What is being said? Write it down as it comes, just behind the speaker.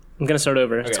I'm going to start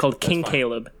over. It's called King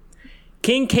Caleb.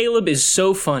 King Caleb is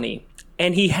so funny,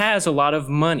 and he has a lot of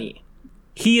money.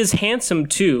 He is handsome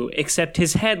too, except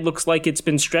his head looks like it's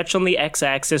been stretched on the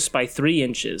x-axis by 3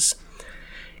 inches.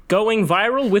 Going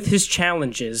viral with his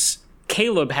challenges,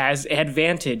 Caleb has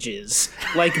advantages,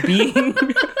 like being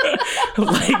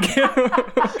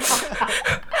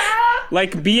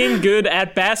like being good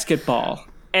at basketball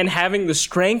and having the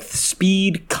strength,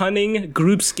 speed, cunning,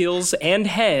 group skills, and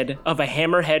head of a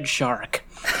hammerhead shark.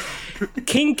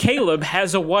 King Caleb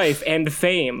has a wife and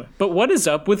fame, but what is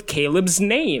up with Caleb's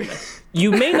name? You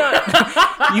may not...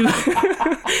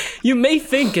 you may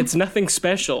think it's nothing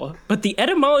special, but the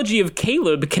etymology of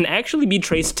Caleb can actually be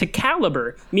traced to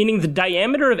caliber, meaning the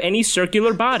diameter of any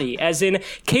circular body, as in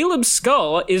Caleb's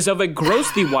skull is of a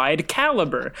grossly wide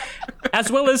caliber,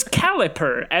 as well as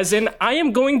caliper, as in I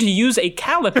am going to use a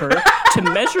caliper to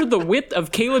measure the width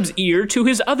of Caleb's ear to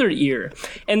his other ear,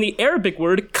 and the Arabic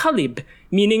word kalib,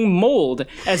 meaning mold,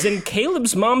 as in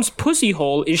Caleb's mom's pussy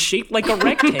hole is shaped like a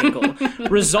rectangle,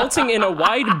 resulting in a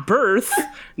wide berth,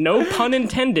 no pun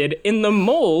intended, in the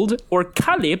mold, or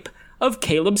kalip, of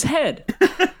Caleb's head.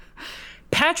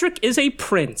 Patrick is a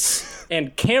prince,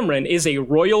 and Cameron is a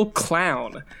royal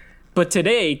clown. But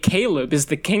today, Caleb is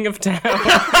the king of town.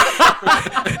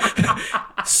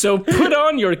 So put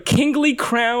on your kingly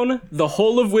crown, the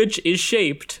whole of which is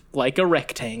shaped like a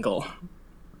rectangle.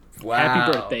 Wow.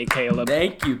 Happy birthday, Caleb.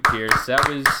 Thank you, Pierce. That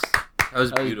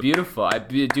was beautiful. I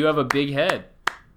do have a big head.